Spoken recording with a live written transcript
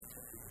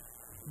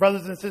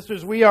Brothers and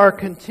sisters, we are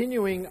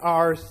continuing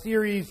our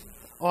series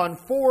on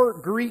 4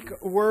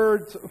 Greek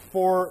words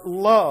for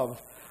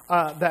love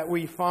that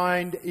we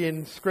find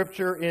in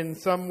Scripture in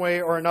some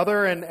way or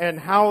another, and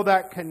how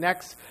that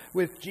connects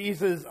with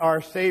Jesus, our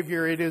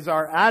Savior. It is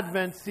our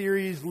Advent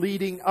series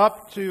leading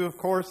up to, of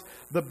course,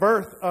 the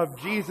birth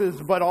of Jesus,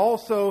 but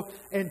also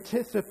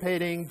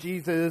anticipating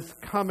Jesus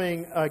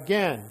coming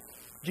again,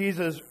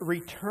 Jesus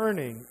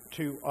returning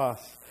to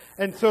us.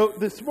 And so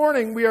this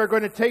morning we are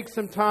going to take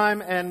some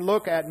time and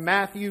look at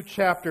Matthew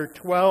chapter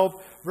 12,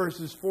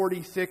 verses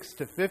 46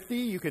 to 50.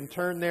 You can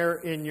turn there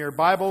in your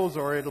Bibles,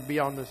 or it'll be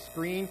on the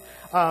screen.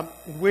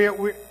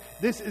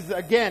 This is,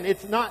 again,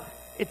 it's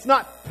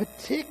not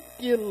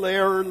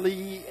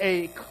particularly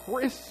a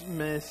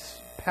Christmas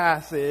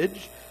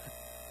passage,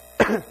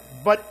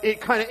 but it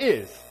kind of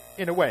is,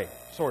 in a way,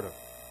 sort of.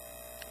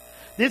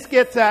 This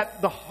gets at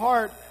the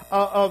heart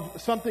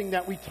of something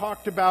that we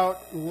talked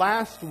about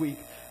last week.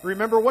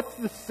 Remember, what's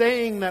the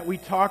saying that we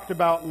talked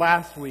about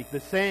last week? The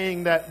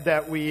saying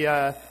that we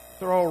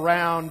throw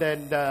around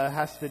and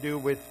has to do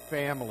with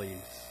families.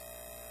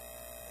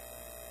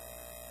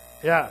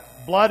 Yeah,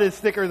 blood is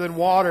thicker than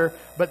water,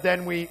 but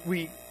then we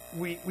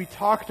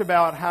talked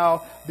about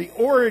how the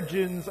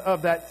origins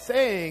of that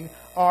saying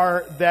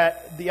are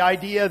that the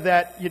idea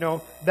that, you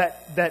know,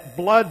 that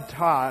blood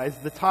ties,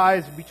 the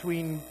ties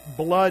between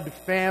blood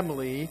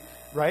family,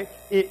 right,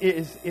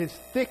 is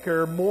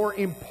thicker, more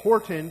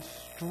important,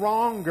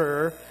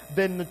 stronger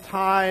than the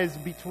ties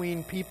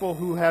between people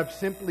who have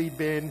simply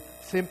been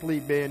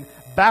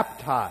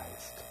baptized,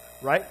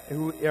 right?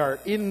 Who are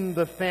in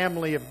the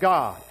family of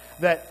God.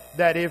 That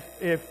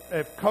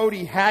if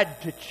Cody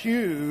had to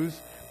choose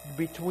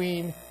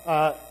between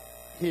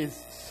his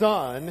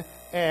son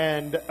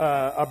and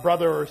a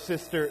brother or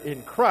sister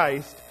in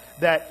Christ,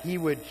 that he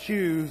would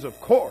choose, of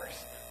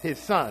course, his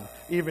son,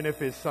 even if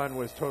his son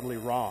was totally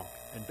wrong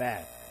and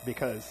bad,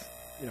 because,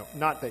 you know,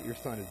 not that your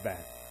son is bad.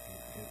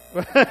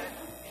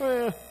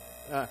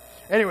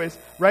 Anyways,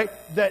 right?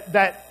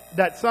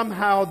 That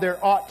somehow there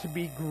ought to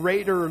be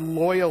greater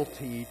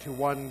loyalty to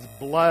one's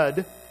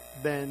blood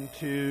than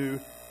to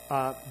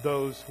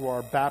those who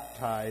are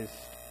baptized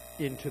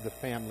into the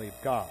family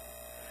of God,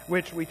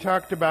 which we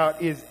talked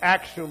about is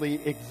actually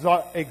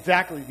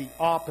exactly the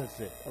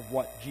opposite of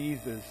what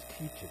Jesus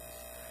teaches.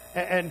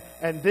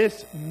 And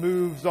this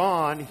moves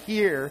on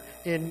here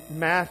in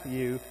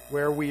Matthew,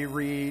 where we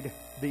read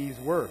these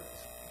words.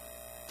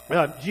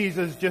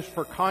 Jesus, just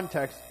for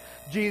context,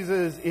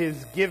 Jesus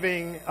is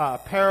giving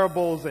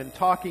parables and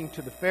talking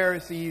to the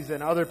Pharisees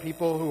and other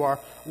people who are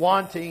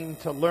wanting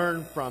to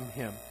learn from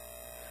him.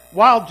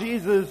 While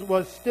Jesus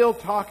was still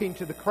talking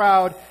to the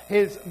crowd,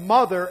 his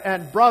mother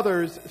and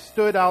brothers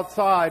stood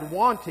outside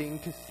wanting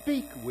to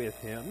speak with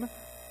him.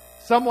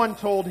 Someone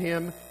told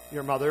him,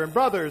 "Your mother and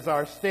brothers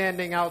are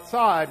standing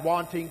outside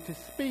wanting to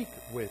speak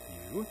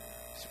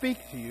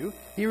to you."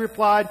 He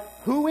replied,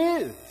 "Who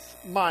is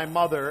my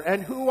mother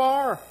and who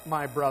are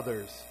my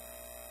brothers?"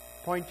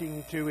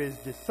 Pointing to his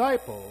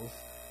disciples,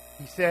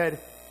 he said,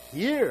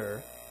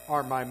 "Here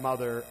are my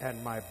mother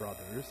and my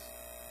brothers.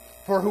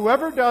 For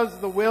whoever does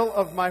the will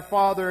of my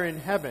Father in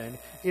heaven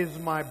is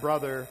my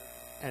brother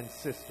and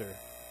sister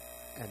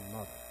and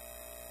mother."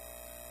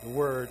 The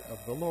word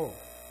of the Lord.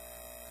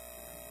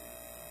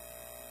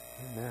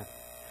 Amen.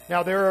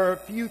 Now, there are a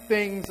few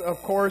things,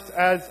 of course,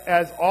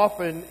 as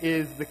often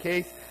is the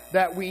case,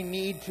 that we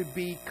need to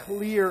be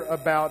clear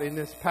about in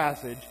this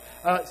passage.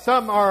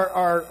 Some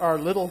are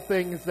little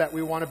things that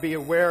we want to be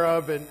aware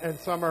of, and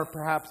some are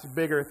perhaps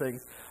bigger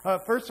things.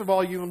 First of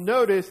all, you'll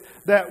notice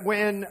that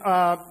when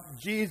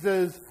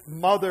Jesus'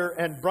 mother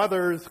and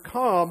brothers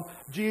come,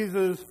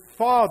 Jesus'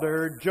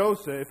 father,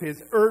 Joseph,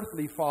 his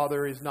earthly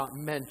father, is not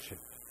mentioned,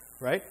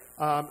 right?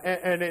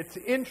 And it's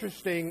an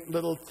interesting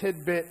little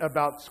tidbit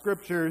about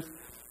Scriptures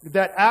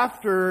that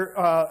after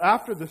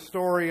the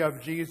story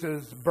of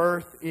Jesus'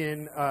 birth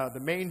in the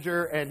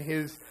manger and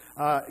his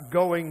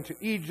going to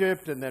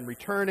Egypt and then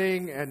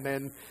returning, and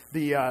then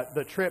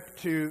the trip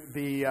to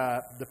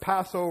the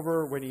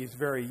Passover when he's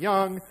very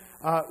young,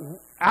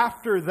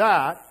 after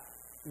that,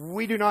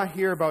 we do not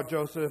hear about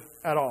Joseph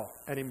at all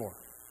anymore.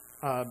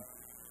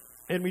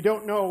 And we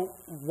don't know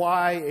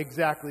why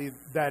exactly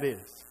that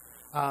is.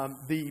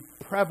 The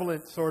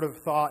prevalent sort of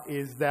thought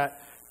is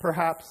that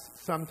perhaps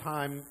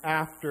sometime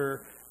after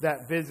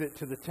that visit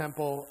to the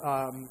temple,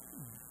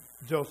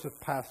 Joseph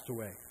passed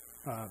away.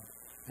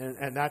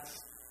 And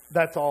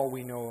that's all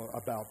we know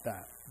about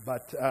that.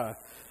 But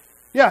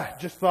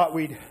just thought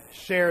we'd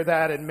share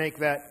that and make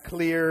that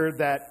clear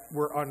that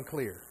we're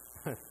unclear,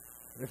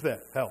 if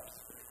that helps.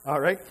 All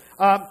right.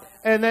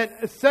 And then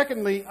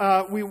secondly,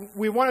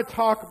 we want to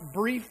talk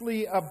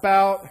briefly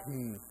about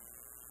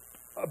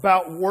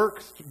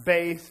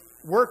works-based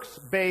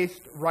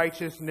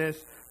righteousness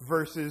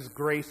versus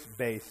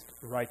grace-based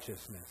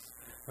righteousness.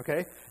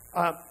 Okay?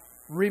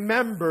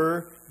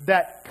 Remember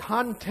that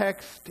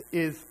context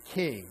is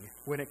king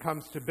when it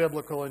comes to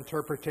biblical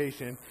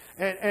interpretation,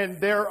 and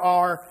there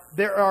are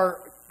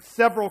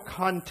several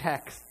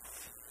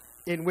contexts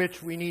in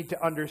which we need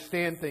to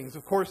understand things.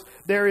 Of course,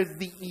 there is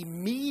the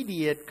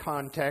immediate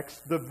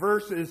context, the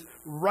verses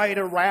right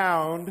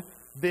around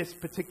this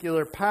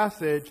particular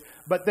passage,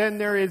 but then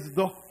there is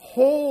the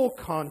whole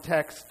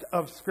context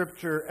of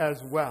Scripture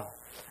as well.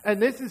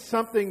 And this is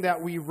something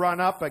that we run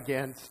up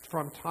against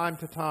from time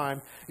to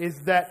time, is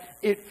that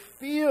it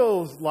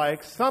feels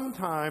like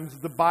sometimes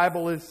the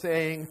Bible is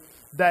saying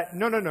that,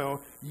 no,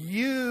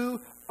 you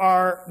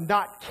are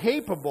not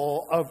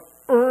capable of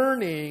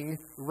earning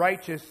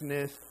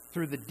righteousness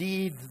through the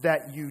deeds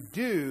that you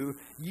do.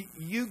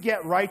 You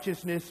get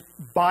righteousness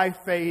by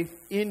faith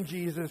in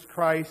Jesus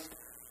Christ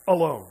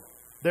alone.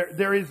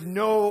 There is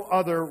no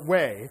other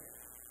way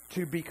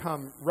to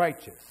become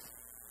righteous.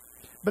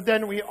 But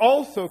then we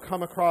also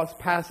come across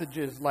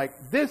passages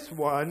like this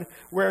one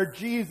where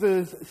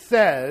Jesus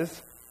says,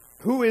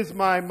 "Who is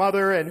my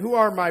mother and who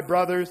are my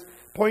brothers?"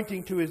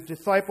 Pointing to his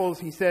disciples,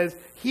 he says,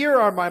 "Here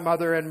are my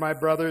mother and my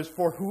brothers,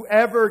 for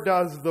whoever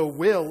does the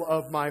will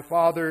of my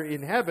Father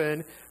in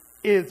heaven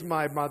is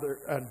my mother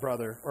and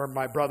brother," or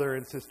my brother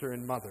and sister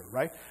and mother,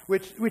 right?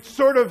 Which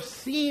sort of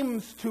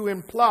seems to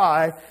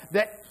imply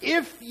that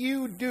if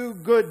you do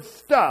good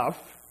stuff,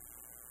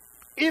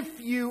 if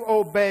you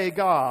obey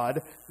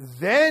God,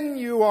 then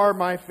you are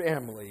my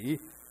family.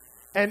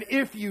 And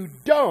if you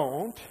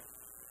don't,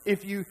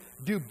 if you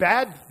do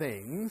bad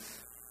things,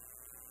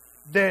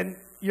 then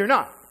you're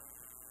not,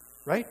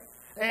 right?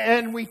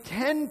 And we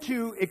tend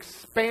to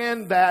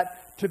expand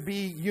that to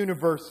be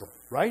universal,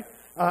 right?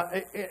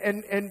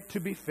 And to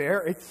be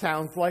fair, it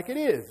sounds like it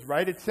is,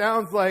 right? It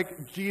sounds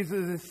like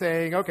Jesus is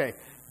saying, okay,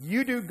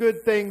 you do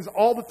good things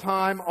all the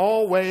time,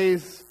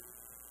 always,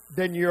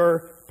 then you're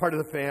part of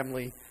the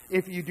family.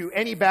 If you do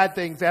any bad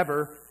things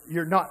ever,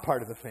 you're not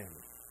part of the family.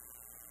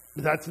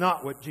 But that's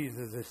not what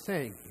Jesus is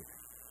saying here,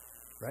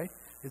 right?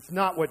 It's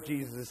not what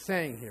Jesus is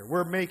saying here.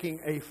 We're making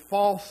a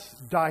false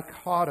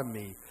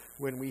dichotomy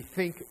when we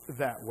think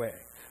that way.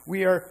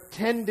 We are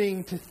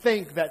tending to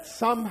think that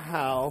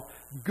somehow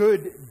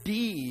good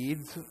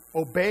deeds,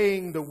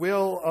 obeying the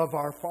will of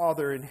our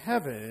Father in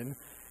heaven,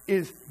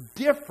 is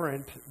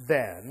different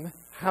than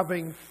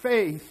having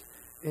faith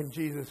in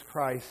Jesus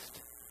Christ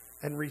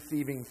and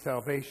receiving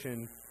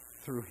salvation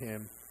through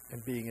him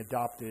and being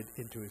adopted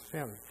into his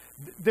family.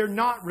 They're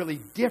not really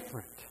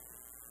different.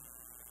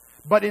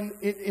 But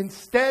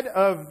instead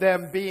of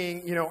them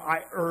being,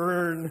 I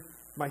earn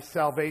my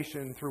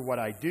salvation through what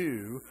I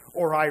do,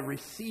 or I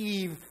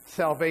receive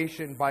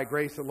salvation by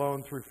grace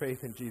alone through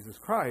faith in Jesus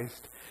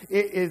Christ,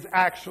 it is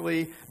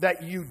actually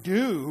that you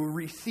do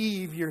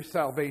receive your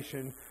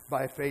salvation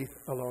by faith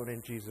alone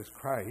in Jesus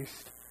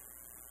Christ.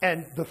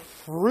 And the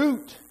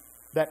fruit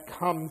that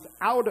comes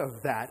out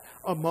of that,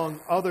 among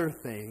other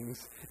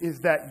things, is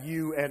that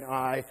you and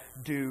I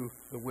do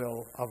the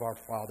will of our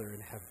Father in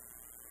heaven.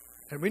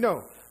 And we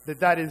know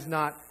that is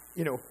not,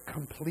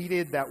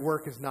 completed. That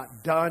work is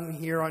not done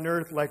here on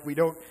earth. Like we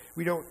don't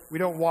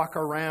walk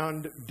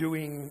around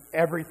doing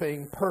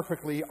everything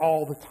perfectly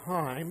all the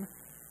time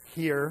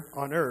here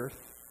on earth.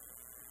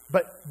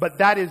 But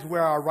that is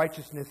where our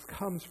righteousness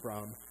comes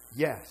from.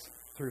 Yes,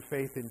 through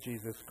faith in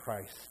Jesus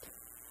Christ.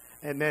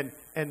 And then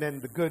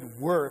the good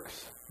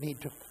works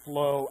need to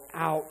flow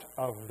out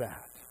of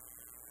that.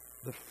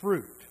 The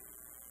fruit.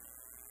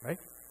 Right?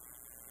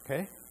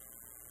 Okay?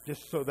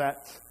 Just so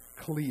that's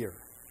clear.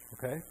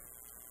 Okay?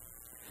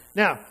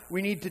 Now,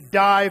 we need to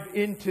dive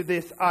into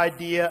this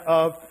idea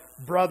of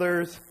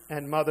brothers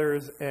and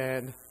mothers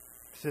and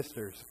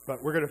sisters.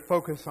 But we're going to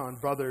focus on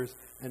brothers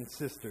and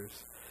sisters.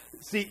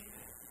 See,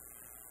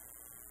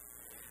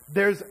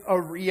 there's a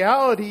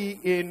reality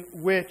in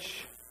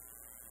which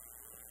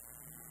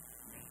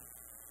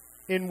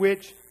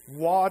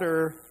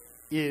water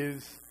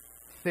is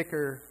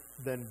thicker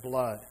than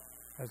blood,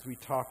 as we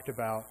talked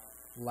about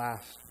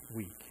last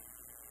week.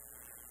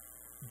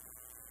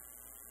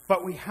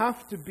 But we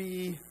have to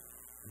be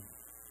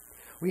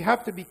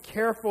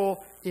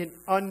careful in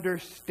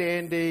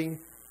understanding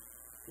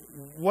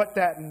what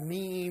that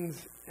means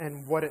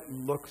and what it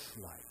looks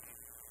like.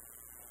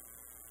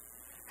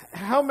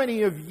 How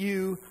many of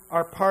you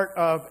are part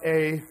of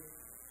a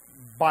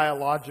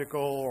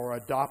biological or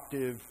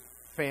adoptive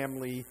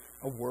family,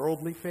 a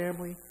worldly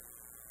family?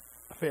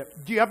 Do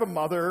you have a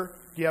mother?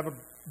 Do you have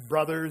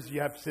brothers? Do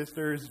you have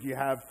sisters? Do you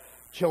have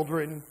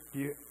children?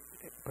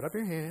 Put up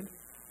your hand.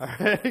 All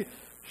right.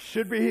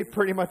 Should be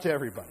pretty much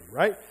everybody,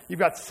 right? You've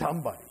got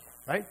somebody,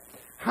 right?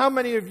 How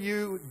many of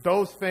you,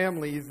 those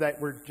families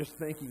that we're just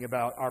thinking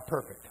about, are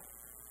perfect?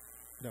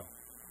 No.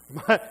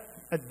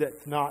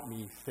 That's not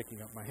me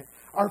sticking up my hand.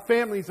 Our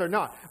families are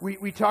not.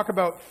 We talk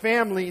about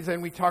families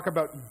and we talk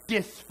about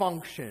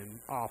dysfunction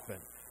often,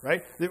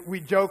 right? We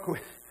joke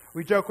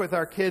with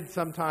our kids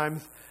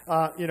sometimes,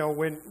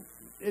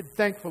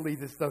 thankfully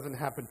this doesn't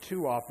happen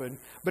too often,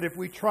 but if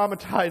we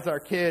traumatize our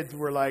kids,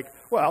 we're like,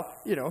 well,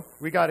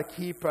 we got to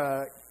keep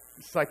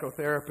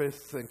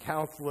psychotherapists and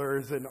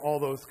counselors and all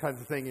those kinds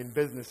of things in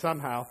business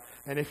somehow.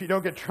 And if you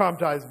don't get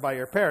traumatized by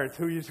your parents,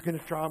 who is going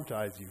to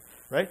traumatize you,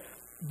 right?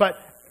 But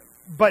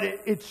But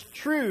it's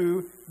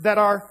true that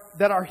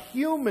our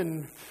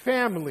human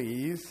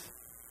families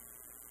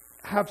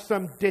have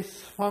some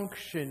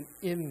dysfunction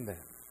in them.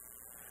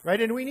 Right?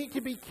 And we need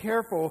to be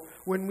careful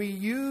when we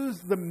use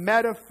the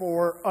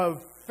metaphor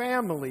of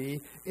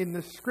family in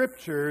the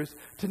Scriptures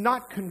to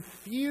not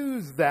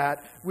confuse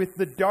that with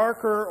the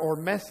darker or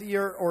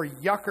messier or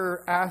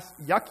yuckier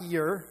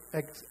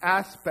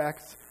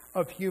aspects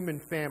of human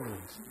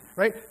families.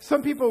 Right?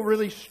 Some people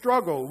really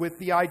struggle with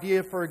the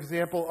idea, for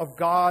example, of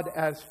God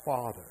as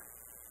Father.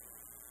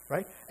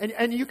 Right?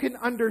 And you can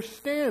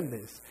understand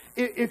this.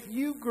 If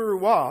you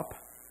grew up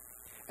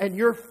and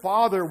your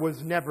father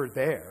was never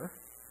there,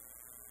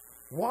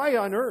 why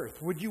on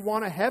earth would you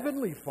want a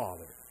heavenly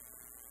father?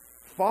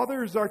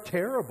 Fathers are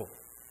terrible,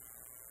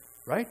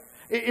 right?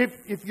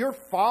 If your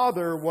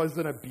father was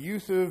an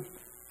abusive,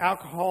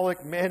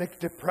 alcoholic, manic,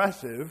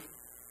 depressive,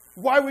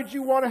 why would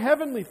you want a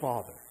heavenly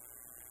father?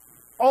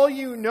 All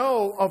you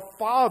know of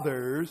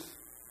fathers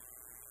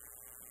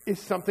is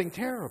something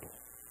terrible.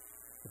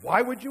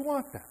 Why would you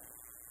want that?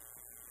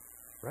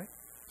 Right?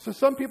 So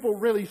some people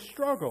really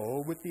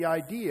struggle with the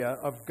idea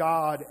of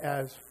God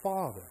as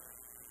Father,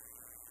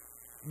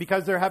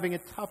 because they're having a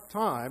tough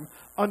time,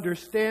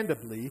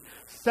 understandably,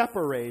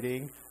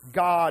 separating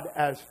God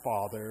as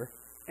Father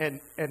and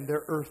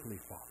their earthly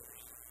fathers.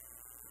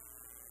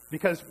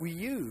 Because we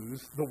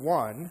use the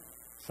one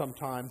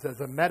sometimes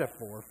as a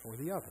metaphor for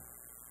the other.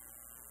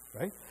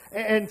 Right?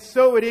 And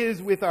so it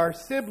is with our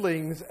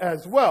siblings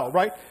as well,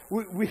 right?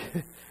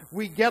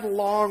 We get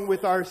along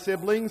with our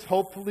siblings,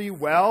 hopefully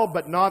well,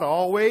 but not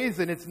always,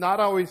 and it's not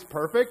always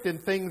perfect,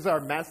 and things are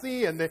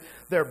messy, and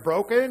they're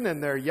broken,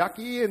 and they're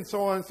yucky, and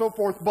so on and so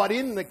forth. But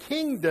in the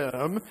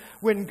kingdom,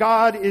 when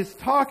God is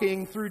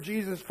talking through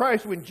Jesus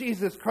Christ, when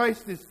Jesus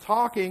Christ is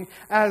talking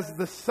as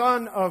the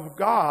Son of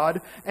God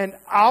and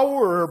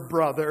our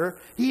brother,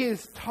 He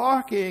is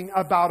talking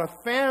about a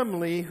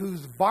family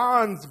whose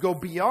bonds go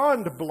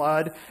beyond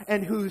blood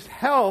and whose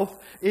health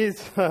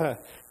is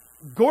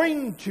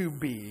going to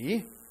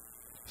be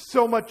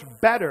so much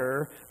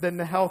better than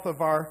the health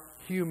of our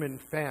human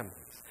families.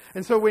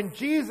 And so when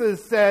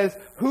Jesus says,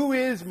 who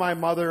is my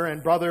mother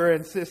and brother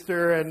and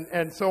sister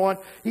and so on,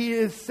 He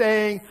is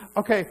saying,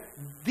 okay,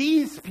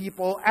 these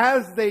people,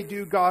 as they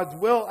do God's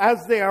will,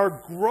 as they are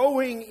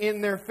growing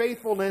in their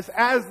faithfulness,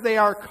 as they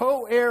are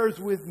co-heirs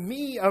with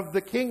me of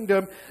the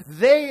kingdom,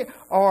 they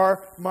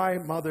are my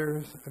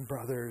mothers and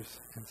brothers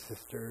and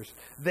sisters.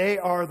 They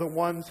are the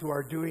ones who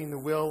are doing the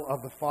will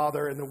of the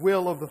Father. And the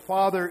will of the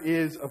Father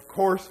is, of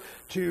course,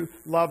 to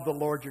love the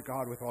Lord your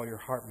God with all your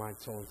heart, mind,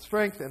 soul, and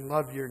strength, and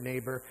love your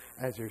neighbor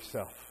as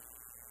yourself.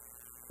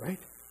 Right?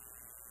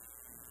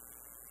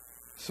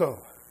 So,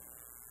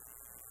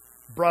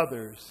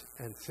 brothers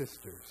and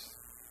sisters,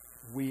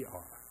 we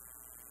are.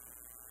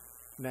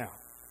 Now,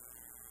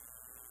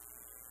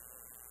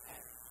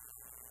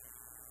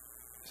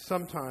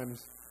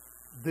 sometimes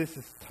this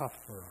is tough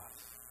for us.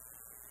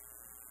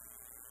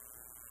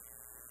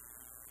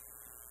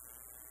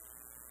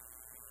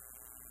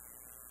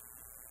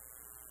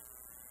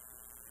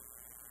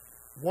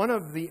 One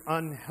of the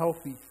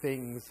unhealthy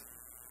things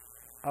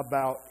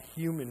about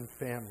human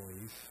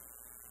families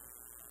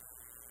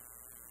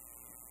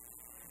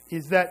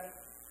is that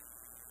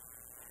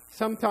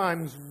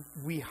sometimes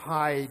we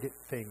hide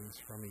things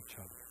from each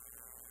other.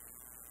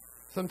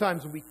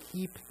 Sometimes we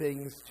keep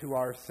things to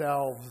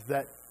ourselves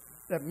that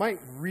might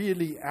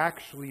really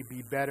actually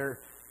be better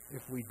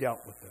if we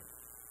dealt with them.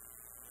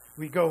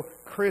 We go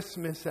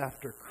Christmas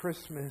after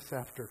Christmas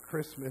after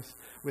Christmas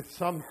with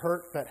some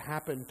hurt that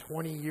happened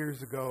 20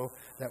 years ago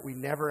that we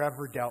never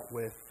ever dealt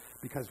with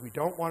because we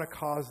don't want to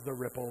cause the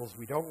ripples,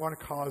 we don't want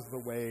to cause the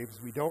waves,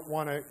 we don't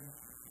want to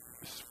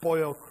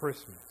spoil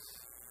Christmas.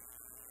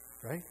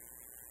 Right?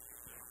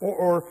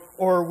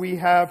 Or we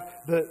have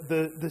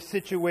the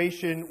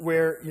situation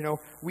where,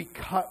 we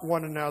cut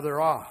one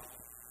another off.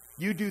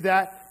 You do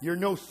that, you're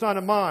no son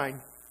of mine,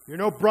 you're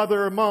no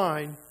brother of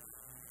mine,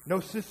 no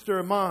sister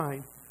of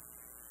mine.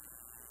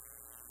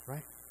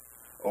 Right?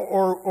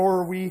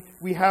 Or we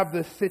have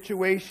the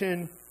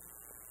situation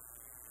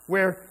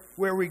where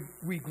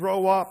we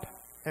grow up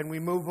and we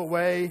move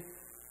away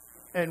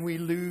and we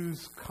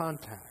lose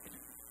contact.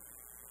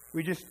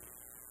 We just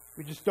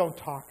don't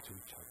talk to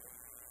each other.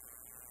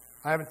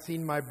 I haven't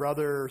seen my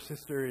brother or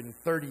sister in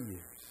 30 years.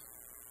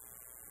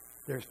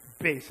 They're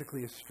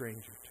basically a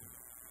stranger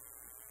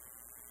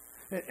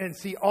to me. And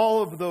see,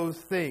 all of those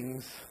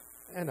things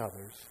and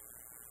others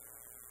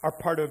are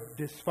part of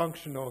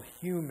dysfunctional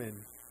human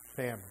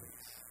families.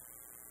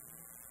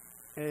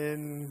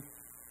 And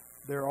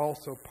they're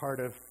also part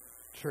of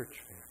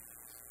church families.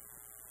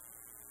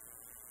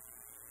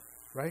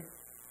 Right?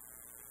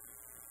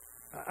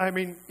 I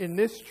mean, in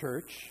this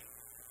church,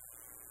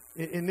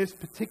 in this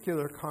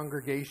particular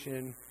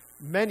congregation,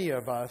 many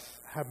of us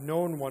have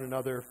known one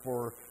another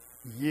for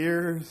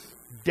years,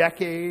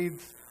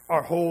 decades,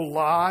 our whole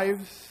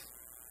lives,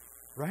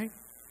 right?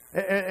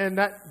 And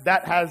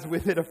that has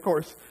with it, of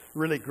course,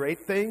 really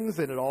great things,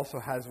 and it also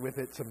has with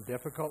it some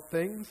difficult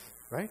things,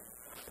 right?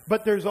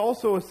 But there's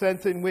also a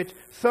sense in which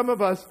some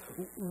of us,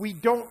 we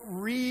don't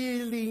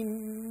really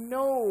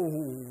know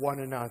one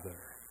another.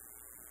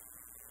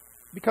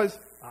 Because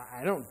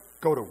I don't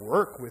go to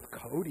work with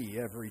Cody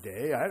every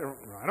day. I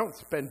don't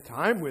spend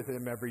time with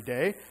him every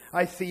day.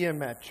 I see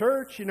him at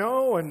church, and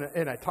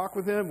I talk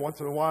with him. Once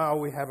in a while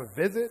we have a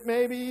visit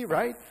maybe,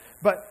 right?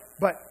 But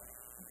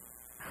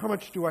how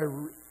much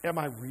am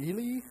I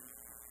really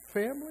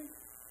family?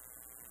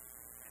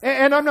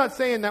 And I'm not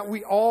saying that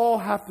we all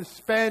have to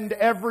spend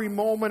every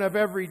moment of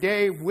every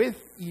day with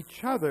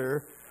each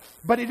other,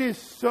 but it is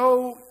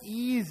so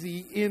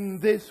easy in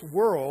this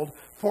world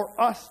for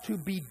us to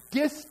be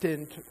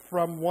distant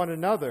from one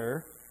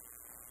another,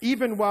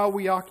 even while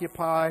we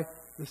occupy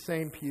the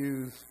same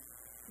pews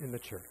in the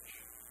church.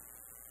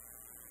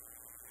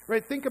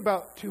 Right? Think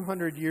about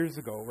 200 years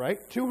ago,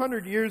 right?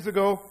 200 years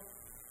ago,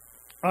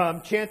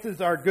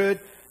 chances are good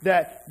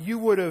that you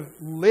would have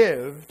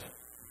lived,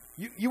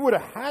 you would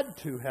have had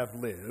to have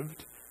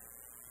lived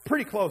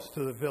pretty close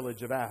to the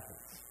village of Athens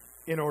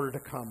in order to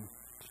come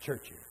to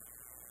church here.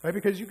 Right?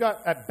 Because you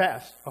got, at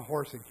best, a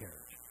horse and carriage.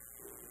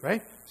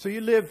 Right? So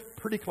you live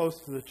pretty close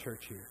to the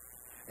church here.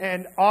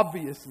 And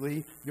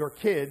obviously, your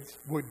kids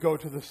would go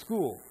to the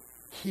school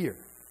here.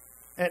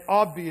 And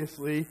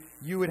obviously,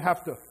 you would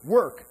have to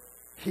work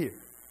here.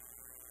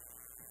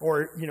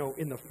 Or,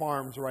 in the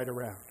farms right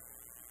around.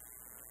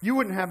 You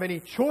wouldn't have any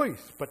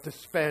choice but to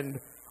spend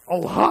a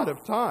lot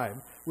of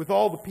time with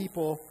all the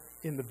people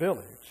in the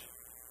village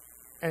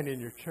and in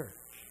your church.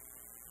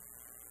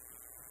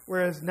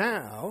 Whereas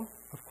now,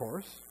 of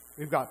course,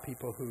 we've got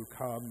people who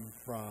come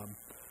from,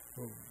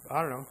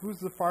 I don't know, who's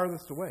the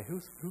farthest away?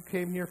 Who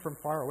came here from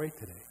far away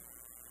today?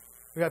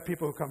 We have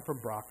people who come from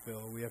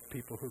Brockville. We have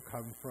people who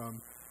come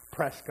from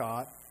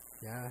Prescott.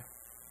 Yeah,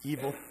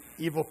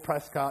 evil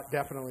Prescott,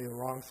 definitely the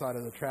wrong side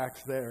of the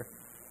tracks there,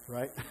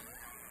 right?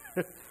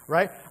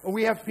 Right?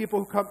 We have people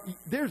who come,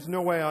 there's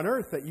no way on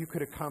earth that you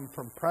could have come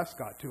from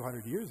Prescott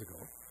 200 years ago.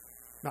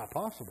 Not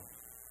possible,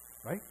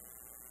 right?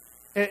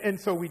 And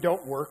so we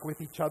don't work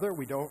with each other.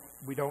 We don't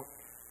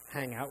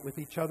hang out with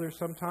each other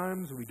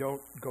sometimes. We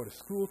don't go to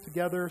school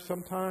together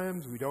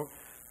sometimes.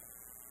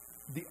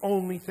 The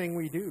only thing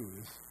we do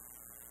is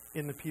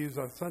in the pews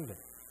on Sunday.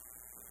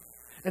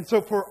 And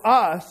so for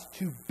us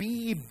to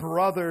be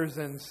brothers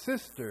and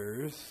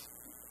sisters,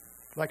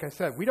 like I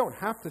said, we don't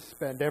have to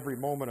spend every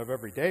moment of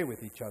every day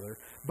with each other,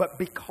 but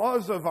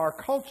because of our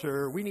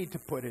culture, we need to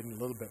put in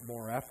a little bit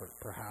more effort,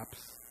 perhaps,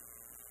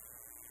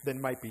 than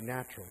might be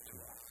natural to us.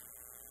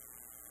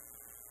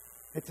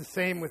 It's the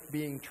same with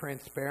being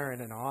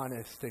transparent and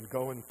honest and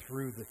going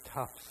through the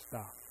tough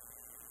stuff.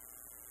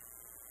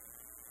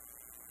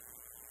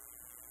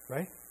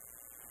 Right?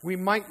 We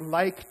might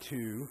like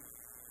to,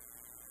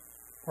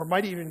 or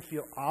might even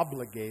feel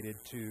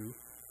obligated to,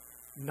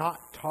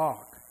 not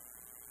talk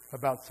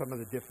about some of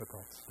the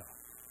difficult stuff.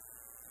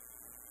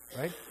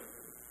 Right?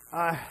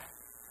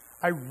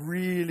 I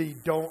really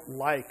don't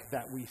like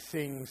that we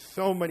sing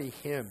so many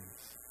hymns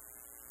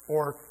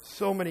or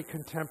so many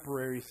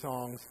contemporary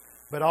songs,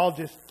 but I'll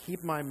just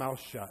keep my mouth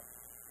shut.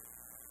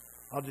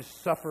 I'll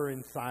just suffer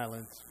in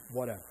silence,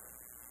 whatever.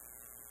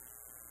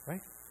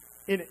 Right?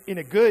 In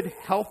a good,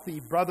 healthy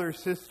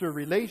brother-sister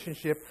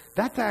relationship,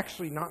 that's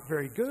actually not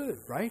very good,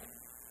 right?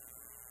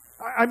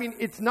 I mean,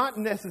 it's not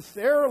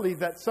necessarily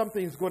that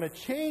something's going to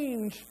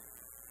change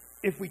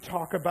if we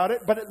talk about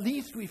it, but at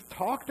least we've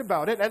talked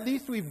about it. At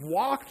least we've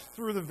walked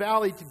through the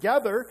valley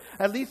together.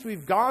 At least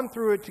we've gone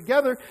through it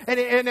together.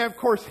 And of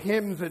course,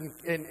 hymns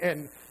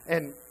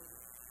and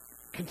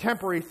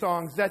contemporary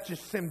songs, that's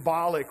just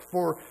symbolic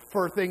for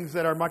things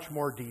that are much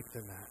more deep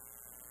than that.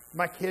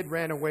 My kid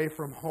ran away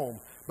from home,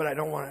 but I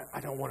don't want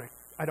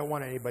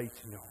anybody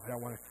to know. I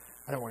don't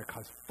want to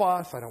cause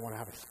fuss. I don't want to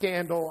have a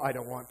scandal. I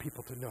don't want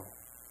people to know.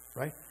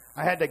 Right?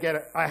 I had to get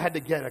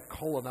a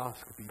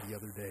colonoscopy the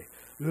other day.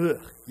 Ugh,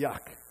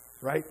 yuck.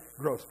 Right?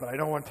 Gross. But I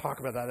don't want to talk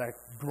about that. That's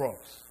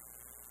gross.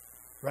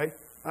 Right?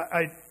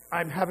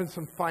 I'm having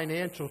some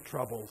financial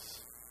troubles,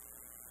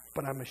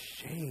 but I'm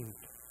ashamed.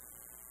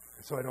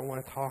 And so I don't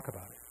want to talk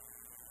about it.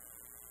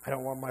 I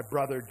don't want my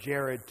brother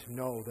Jared to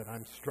know that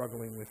I'm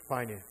struggling with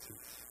finances,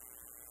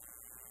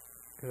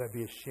 because I'd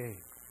be ashamed.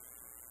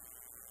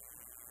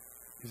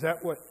 Is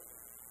that what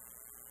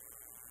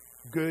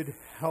good,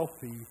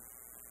 healthy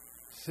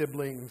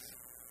siblings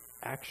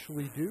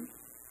actually do?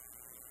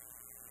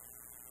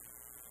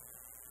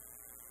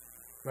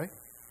 Right?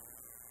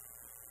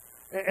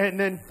 And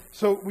then,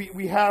 so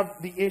we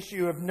have the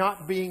issue of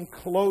not being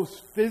close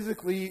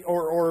physically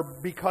or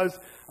because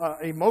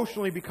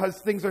emotionally, because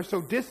things are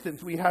so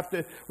distant. We have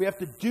to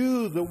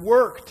do the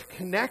work to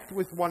connect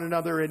with one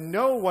another and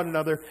know one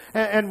another.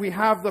 And we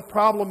have the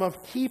problem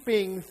of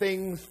keeping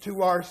things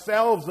to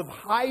ourselves, of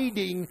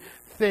hiding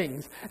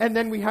things. And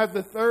then we have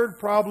the third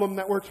problem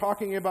that we're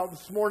talking about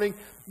this morning,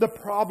 the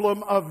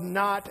problem of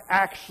not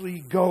actually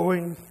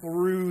going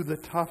through the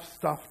tough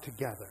stuff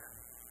together.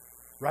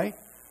 Right?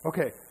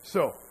 Okay,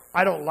 so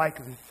I don't like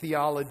the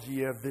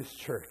theology of this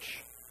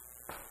church,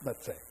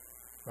 let's say,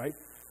 right?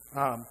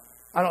 I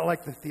don't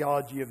like the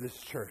theology of this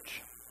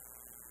church.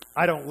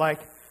 I don't like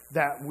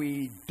that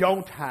we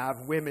don't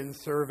have women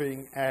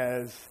serving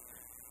as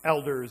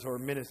elders or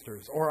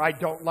ministers. Or I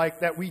don't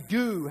like that we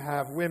do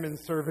have women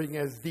serving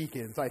as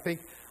deacons. I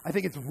think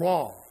it's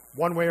wrong,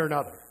 one way or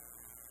another.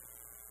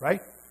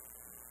 Right?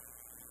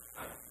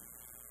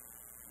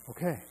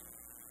 Okay.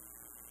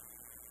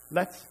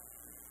 Let's,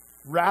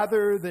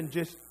 rather than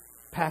just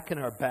packing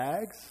our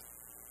bags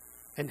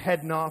and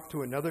heading off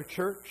to another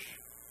church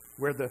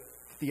where the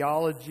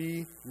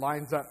theology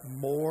lines up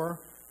more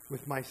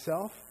with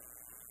myself,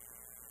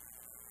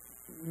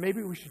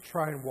 maybe we should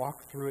try and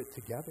walk through it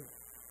together.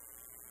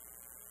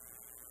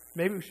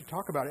 Maybe we should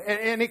talk about it.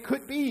 And it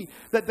could be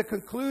that the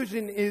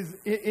conclusion is,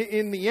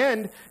 in the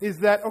end, is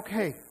that,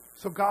 okay,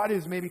 so God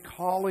is maybe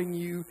calling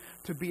you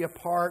to be a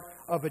part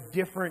of a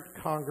different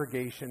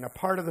congregation, a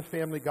part of the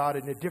family of God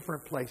in a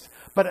different place.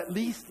 But at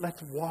least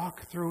let's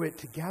walk through it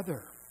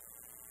together.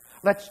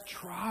 Let's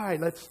try,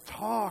 let's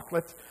talk,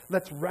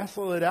 let's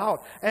wrestle it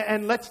out.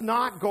 And let's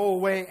not go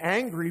away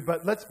angry,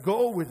 but let's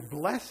go with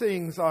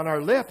blessings on our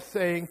lips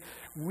saying,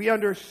 we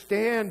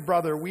understand,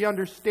 brother, we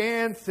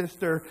understand,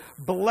 sister,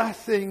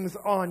 blessings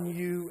on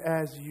you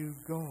as you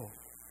go.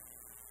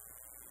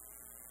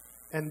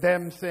 And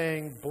them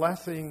saying,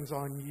 blessings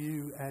on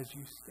you as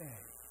you stay.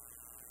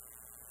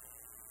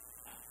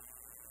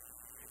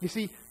 You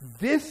see,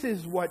 this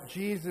is what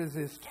Jesus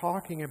is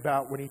talking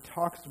about when he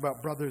talks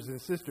about brothers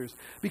and sisters.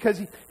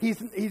 Because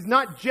he's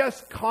not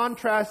just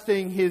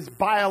contrasting his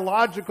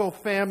biological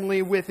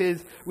family with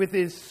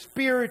his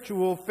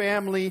spiritual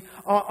family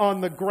on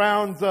the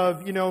grounds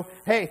of,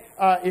 hey,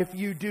 if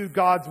you do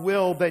God's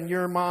will, then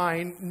you're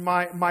mine,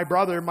 my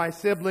brother, my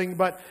sibling.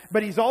 But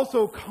he's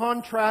also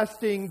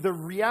contrasting the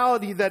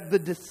reality that the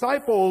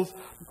disciples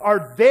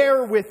are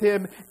there with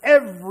him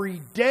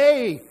every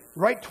day.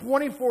 Right?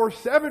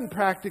 24/7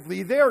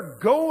 practically. They're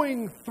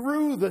going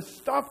through the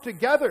stuff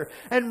together.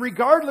 And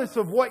regardless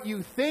of what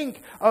you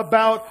think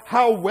about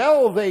how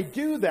well they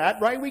do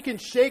that, right? We can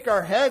shake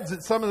our heads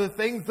at some of the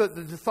things that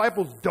the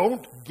disciples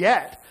don't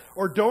get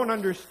or don't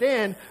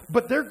understand,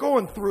 but they're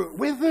going through it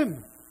with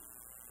him.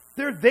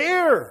 They're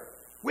there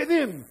with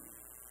him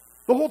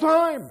the whole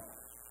time.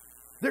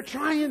 They're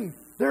trying,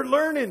 they're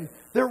learning,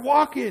 they're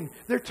walking,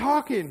 they're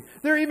talking.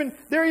 They're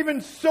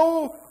even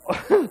so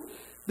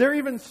They're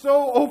even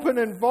so open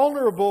and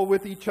vulnerable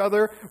with each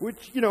other,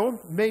 which,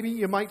 maybe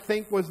you might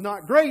think was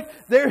not great.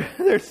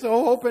 They're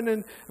so open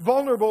and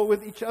vulnerable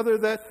with each other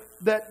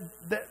that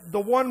the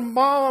one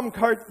mom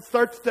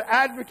starts to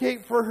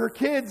advocate for her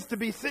kids to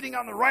be sitting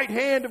on the right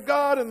hand of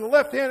God and the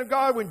left hand of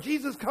God when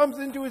Jesus comes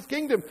into his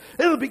kingdom.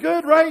 It'll be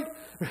good, right?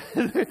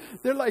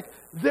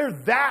 They're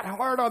that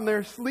hard on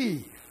their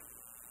sleeve.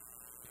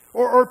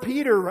 Or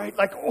Peter, right?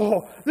 Like,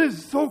 oh, this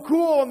is so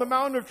cool on the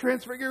Mountain of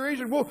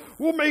Transfiguration.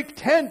 We'll make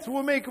tents.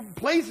 We'll make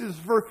places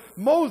for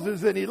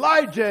Moses and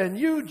Elijah and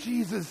you,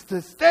 Jesus,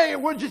 to stay.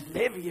 And we'll just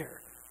live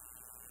here.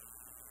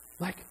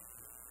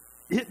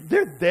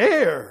 They're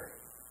there.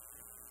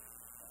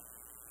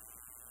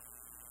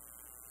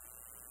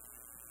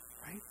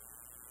 Right?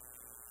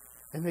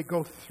 And they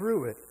go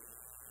through it.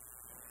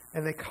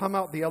 And they come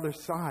out the other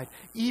side.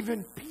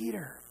 Even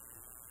Peter,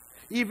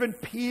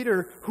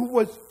 who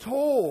was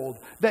told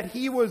that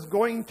he was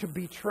going to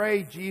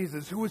betray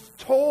Jesus, who was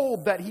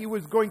told that he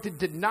was going to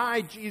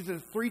deny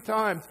Jesus 3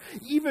 times,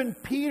 even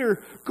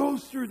Peter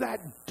goes through that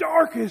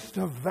darkest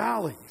of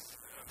valleys.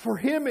 For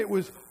him, it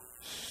was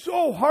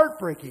so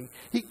heartbreaking.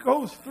 He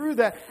goes through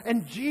that,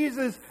 and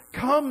Jesus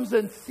comes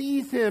and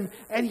sees him,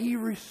 and he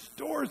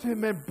restores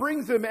him and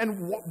brings him.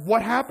 And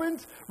what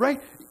happens?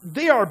 Right?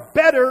 They are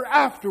better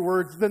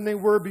afterwards than they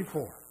were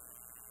before.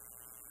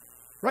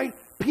 Right?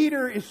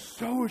 Peter is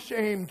so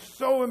ashamed,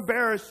 so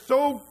embarrassed,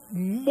 so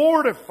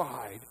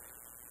mortified.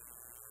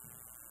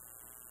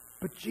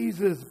 But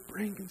Jesus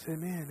brings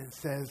him in and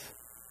says,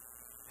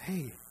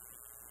 hey,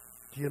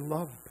 do you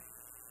love me?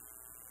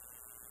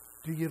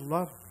 Do you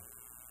love me?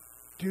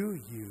 Do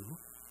you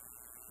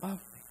love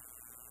me?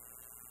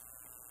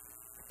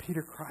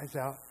 Peter cries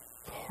out,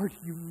 Lord,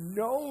 you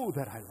know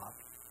that I love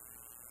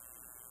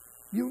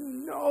you. You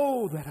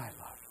know that I love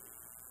you.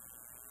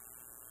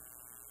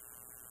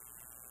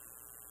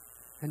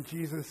 And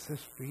Jesus says,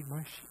 feed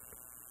my sheep.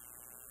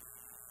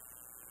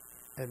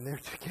 And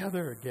they're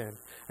together again.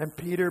 And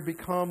Peter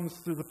becomes,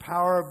 through the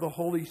power of the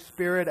Holy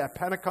Spirit at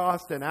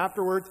Pentecost and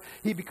afterwards,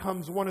 he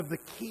becomes one of the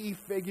key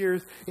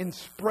figures in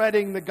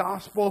spreading the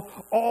gospel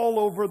all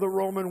over the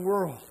Roman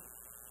world.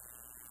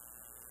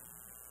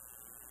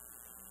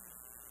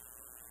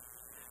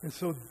 And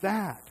so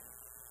that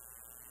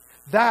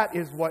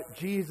is what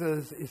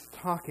Jesus is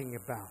talking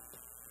about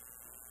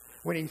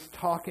when he's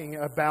talking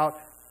about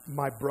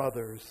my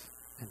brothers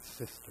and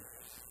sisters.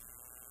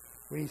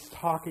 When he's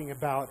talking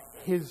about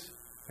his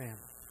family.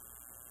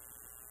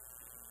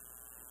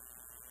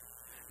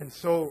 And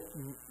so,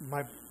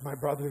 my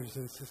brothers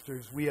and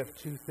sisters, we have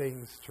 2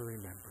 things to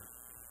remember.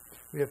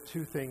 We have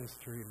 2 things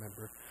to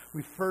remember.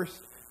 We first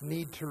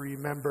need to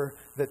remember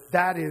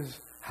that is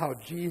how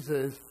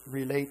Jesus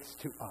relates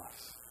to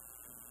us.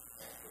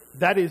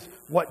 That is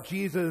what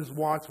Jesus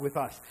wants with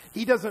us.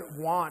 He doesn't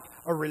want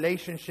a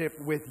relationship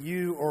with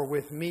you or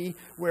with me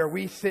where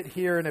we sit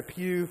here in a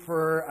pew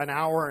for an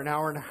hour and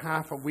a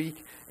half a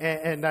week,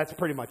 and that's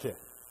pretty much it.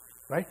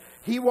 Right?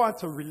 He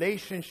wants a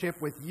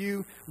relationship with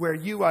you where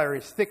you are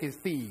as thick as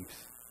thieves.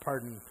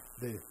 Pardon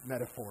the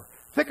metaphor.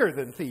 Thicker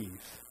than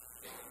thieves.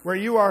 Where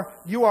you are,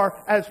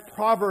 as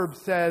Proverbs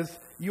says,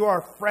 you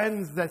are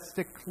friends that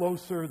stick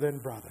closer than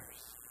brothers.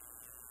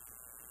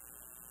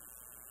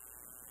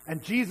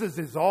 And Jesus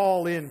is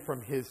all in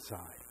from his side.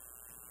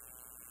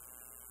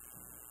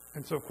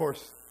 And so, of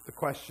course, the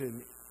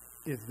question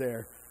is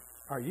there,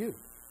 are you?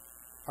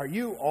 Are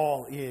you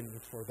all in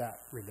for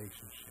that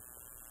relationship?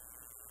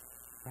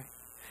 Right?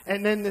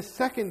 And then the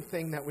second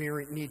thing that we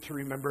need to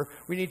remember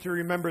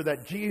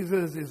that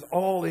Jesus is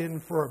all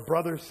in for a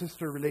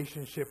brother-sister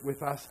relationship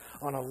with us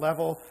on a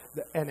level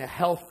and a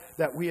health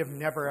that we have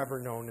never ever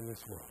known in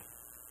this world.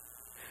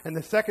 And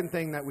the second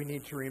thing that we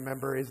need to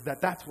remember is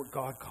that that's what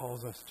God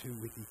calls us to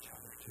with each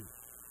other too.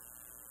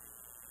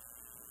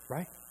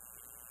 Right?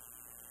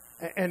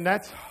 And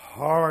that's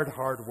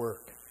hard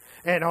work.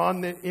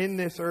 And in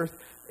this earth,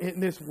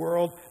 in this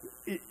world,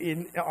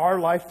 in our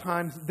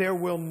lifetimes, there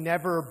will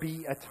never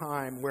be a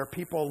time where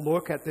people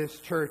look at this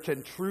church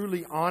and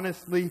truly,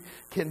 honestly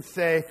can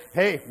say,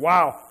 hey,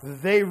 wow,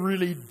 they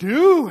really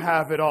do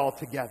have it all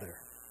together.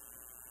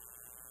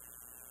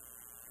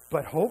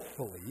 But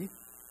hopefully,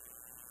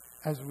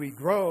 as we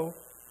grow,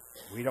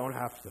 we don't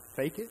have to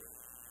fake it.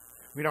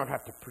 We don't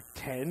have to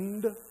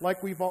pretend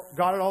like we've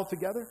got it all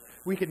together.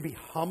 We can be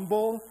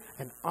humble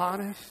and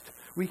honest.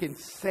 We can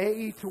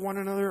say to one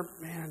another,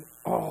 man,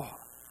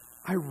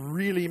 I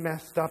really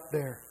messed up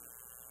there.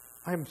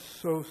 I'm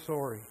so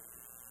sorry.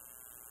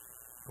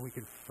 And we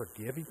can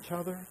forgive each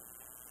other.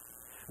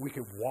 We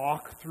can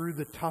walk through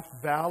the tough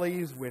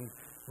valleys when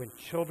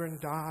children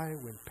die,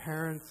 when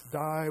parents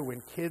die,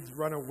 when kids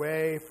run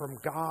away from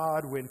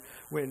God, when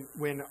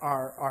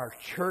our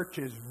church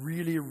is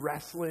really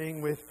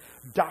wrestling with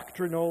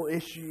doctrinal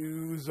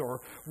issues,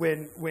 or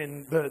when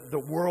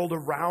the world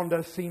around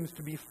us seems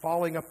to be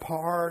falling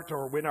apart,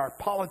 or when our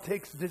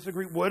politics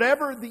disagree,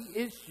 whatever the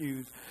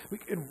issues, we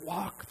can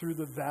walk through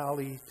the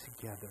valley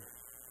together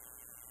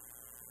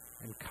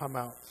and come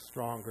out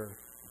stronger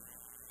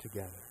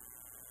together.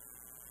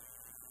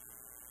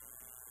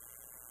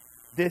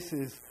 This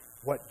is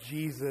what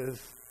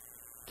Jesus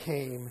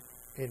came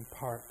in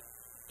part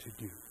to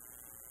do.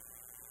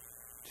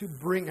 To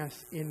bring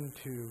us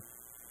into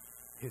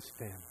his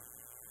family.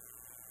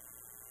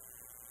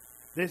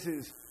 This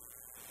is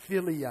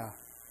philia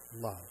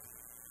love.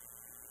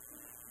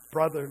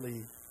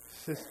 Brotherly,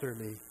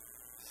 sisterly,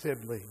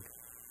 sibling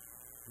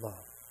love.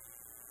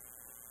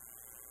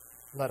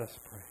 Let us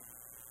pray.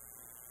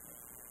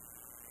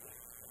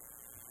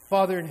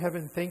 Father in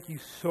heaven, thank you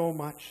so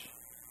much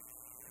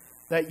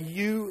that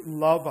you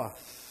love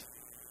us,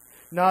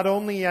 not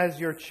only as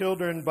your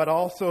children, but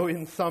also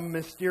in some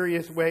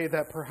mysterious way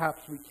that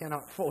perhaps we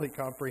cannot fully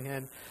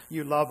comprehend.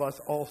 You love us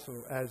also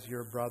as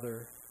your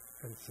brother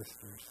and sisters.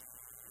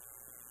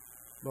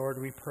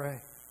 Lord, we pray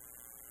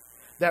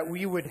that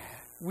we would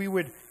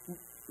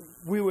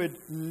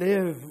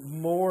live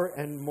more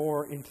and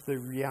more into the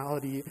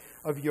reality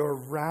of your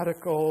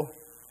radical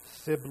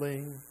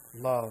sibling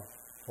love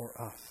for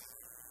us.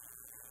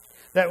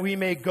 That we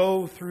may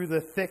go through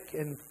the thick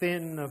and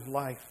thin of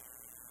life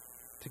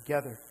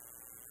together.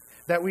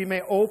 That we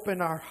may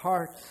open our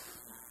hearts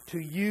to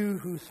you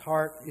whose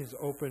heart is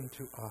open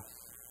to us.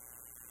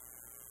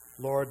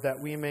 Lord, that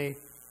we may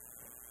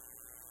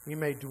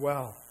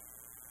dwell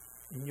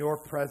in your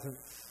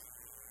presence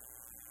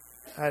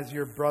as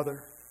your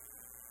brother,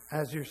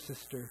 as your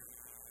sister,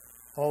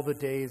 all the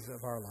days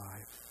of our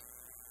lives.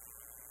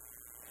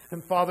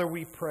 And Father,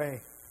 we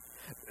pray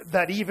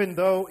that even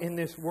though in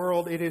this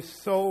world it is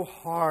so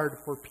hard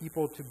for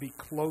people to be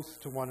close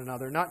to one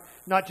another,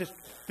 not just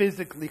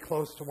physically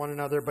close to one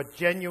another, but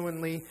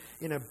genuinely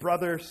in a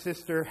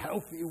brother-sister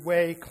healthy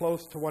way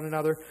close to one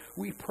another,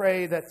 we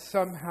pray that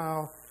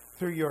somehow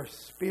through your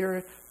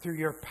Spirit, through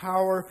your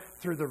power,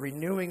 through the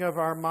renewing of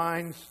our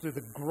minds, through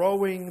the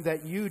growing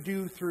that you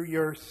do through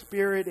your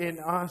Spirit in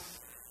us,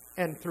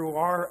 and through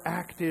our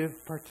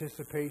active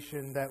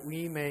participation, that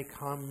we may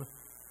come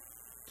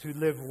to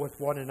live with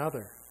one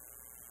another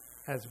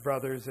as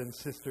brothers and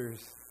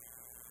sisters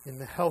in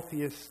the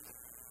healthiest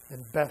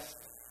and best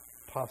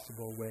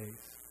possible ways.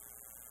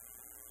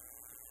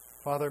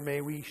 Father, may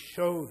we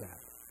show that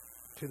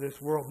to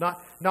this world,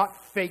 not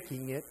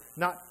faking it,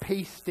 not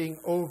pasting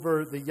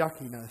over the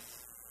yuckiness,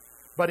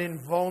 but in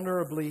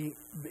vulnerability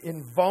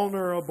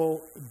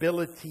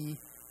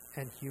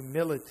and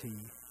humility,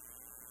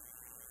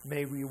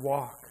 may we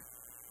walk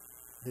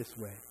this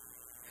way,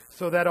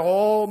 so that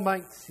all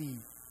might see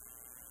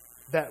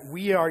that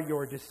we are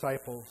your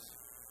disciples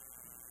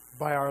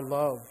by our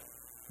love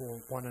for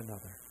one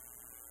another.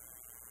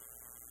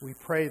 We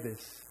pray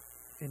this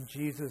in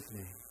Jesus'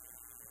 name.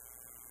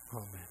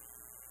 Amen.